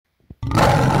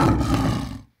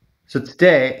So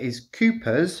today is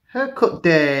Cooper's haircut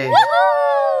day.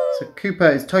 So Cooper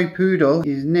is Toy Poodle.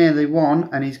 He's nearly 1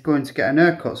 and he's going to get an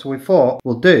haircut. So we thought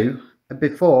we'll do a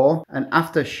before and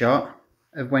after shot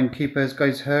of when Cooper's got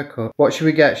his haircut. What should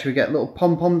we get? Should we get little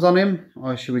pom-poms on him?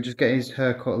 Or should we just get his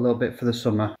haircut a little bit for the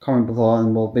summer? Comment below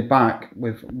and we'll be back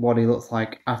with what he looks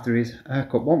like after his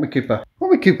haircut. Won't we, Cooper?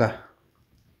 Won't we, Cooper?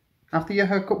 After your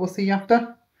haircut, we'll see you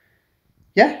after?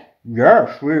 Yeah?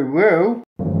 Yes, we will.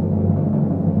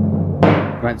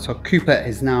 Right, so Cooper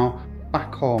is now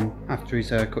back home after his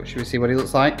haircut. Should we see what he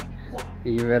looks like? Yeah. Are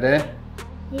you ready?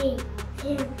 3,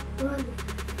 2, 1.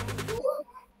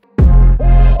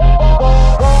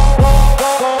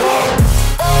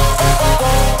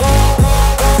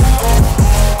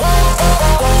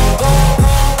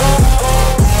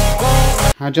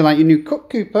 How'd you like your new cut,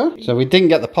 Cooper? So we didn't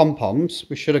get the pom-poms.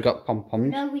 We should have got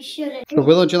pom-poms. No, we shouldn't. So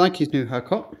Willow, do you like his new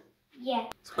haircut? Yeah.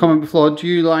 So comment below, do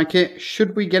you like it?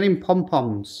 Should we get him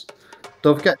pom-poms?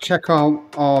 Don't forget to check out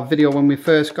our video when we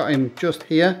first got him just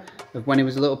here of when he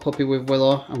was a little puppy with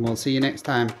Willow, and we'll see you next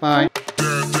time. Bye.